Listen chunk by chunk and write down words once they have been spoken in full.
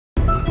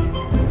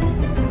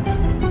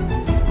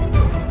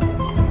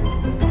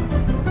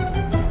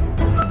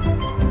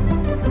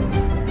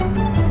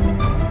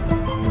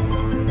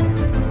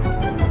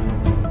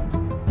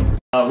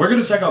We're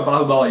gonna check out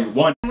Bahubali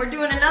 1. We're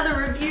doing another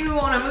review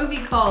on a movie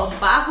called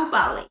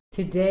Bahubali.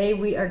 Today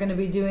we are going to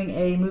be doing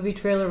a movie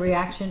trailer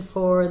reaction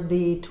for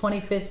the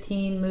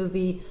 2015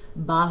 movie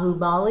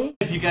Bahubali.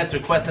 If you guys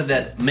requested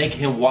that make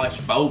him watch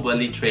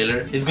Bahubali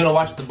trailer, he's gonna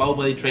watch the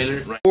Bahubali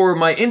trailer. Right. For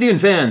my Indian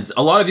fans,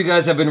 a lot of you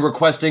guys have been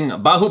requesting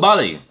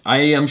Bahubali. I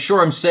am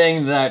sure I'm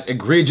saying that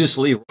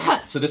egregiously.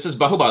 So this is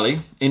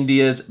Bahubali,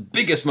 India's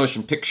biggest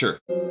motion picture.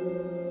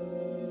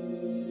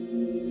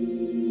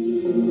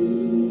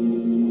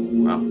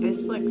 Wow.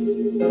 This looks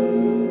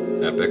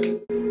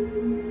Epic.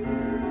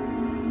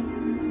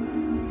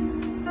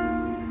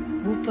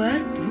 ऊपर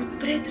भूत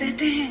प्रेत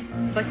रहते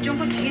हैं, बच्चों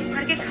को छेद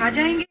फाड़ के खा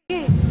जाएंगे।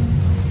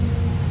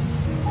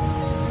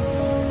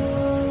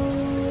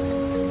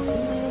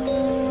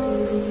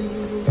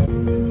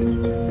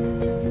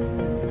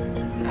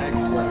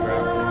 Excellent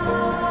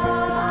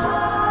graphics.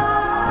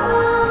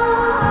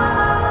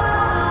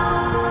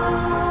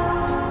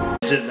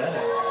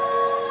 Genetics.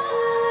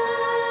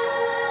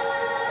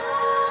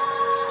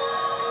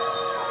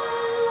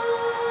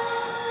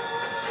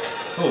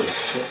 Holy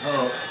shit.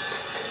 Oh.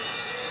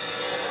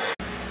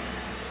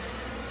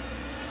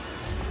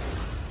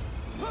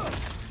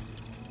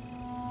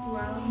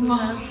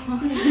 wow.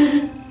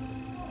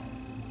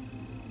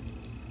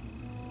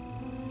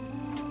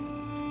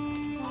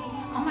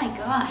 Oh my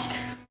god.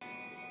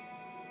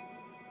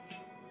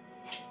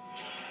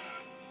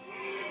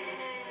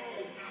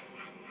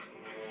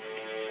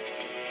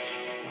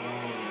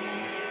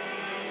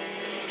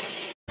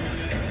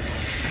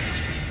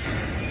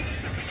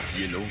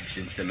 ये लोग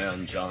जिनसे मैं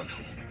अनजान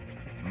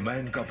हूं, मैं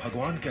इनका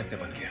भगवान कैसे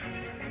बन गया?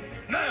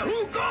 मैं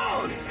हूं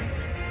कौन?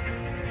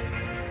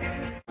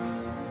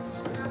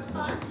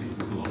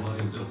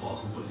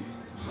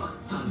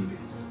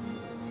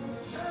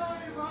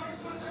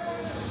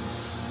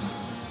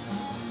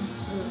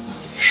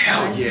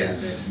 Hell yeah!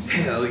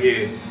 Hell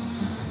yeah!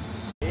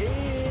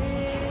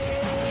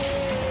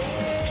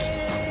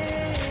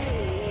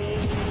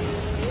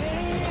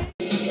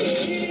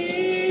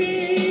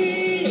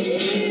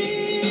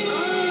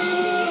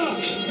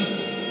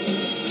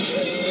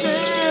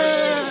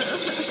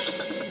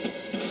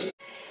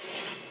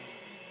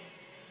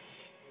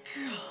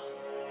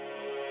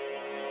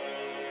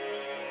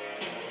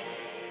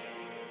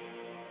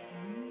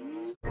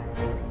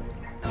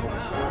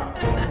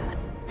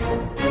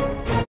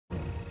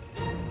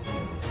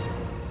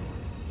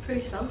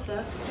 Pretty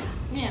sunset.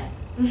 Yeah.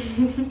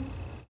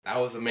 That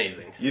was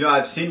amazing. You know,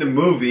 I've seen the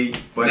movie,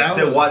 but That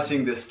still was-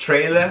 watching this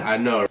trailer, I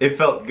know. it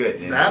felt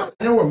good. You know?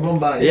 I know where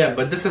Mumbai is. Yeah,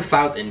 but this is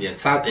South Indian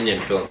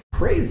film.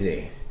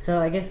 Crazy. So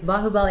I guess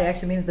Bahubali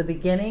actually means the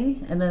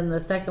beginning, and then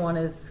the second one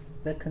is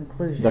the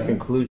conclusion. The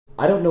conclusion.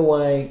 I don't know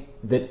why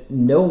that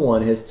no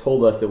one has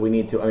told us that we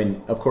need to. I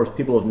mean, of course,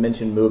 people have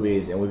mentioned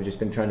movies, and we've just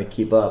been trying to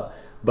keep up.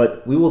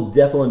 But we will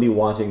definitely be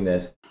watching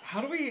this.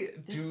 How do we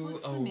do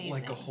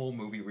like a whole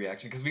movie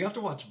reaction? Because we have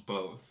to watch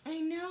both. I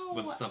know.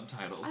 With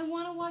subtitles. I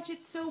want to watch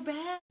it so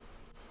bad.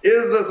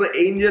 Is this an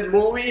Indian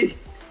movie?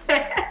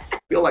 I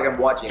feel like I'm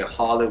watching a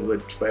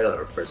Hollywood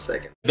trailer for a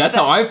second. That's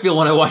how I feel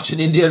when I watch an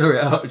Indian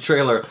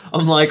trailer.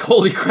 I'm like,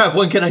 holy crap,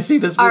 when can I see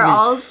this movie? Are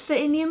all the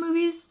Indian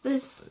movies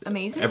this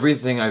amazing?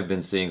 Everything I've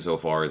been seeing so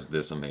far is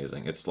this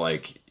amazing. It's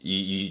like,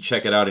 you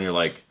check it out and you're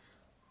like,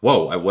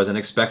 whoa, I wasn't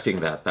expecting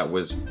that. That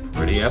was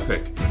pretty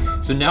epic.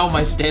 So now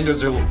my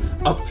standards are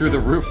up through the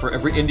roof for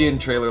every Indian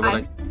trailer that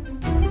I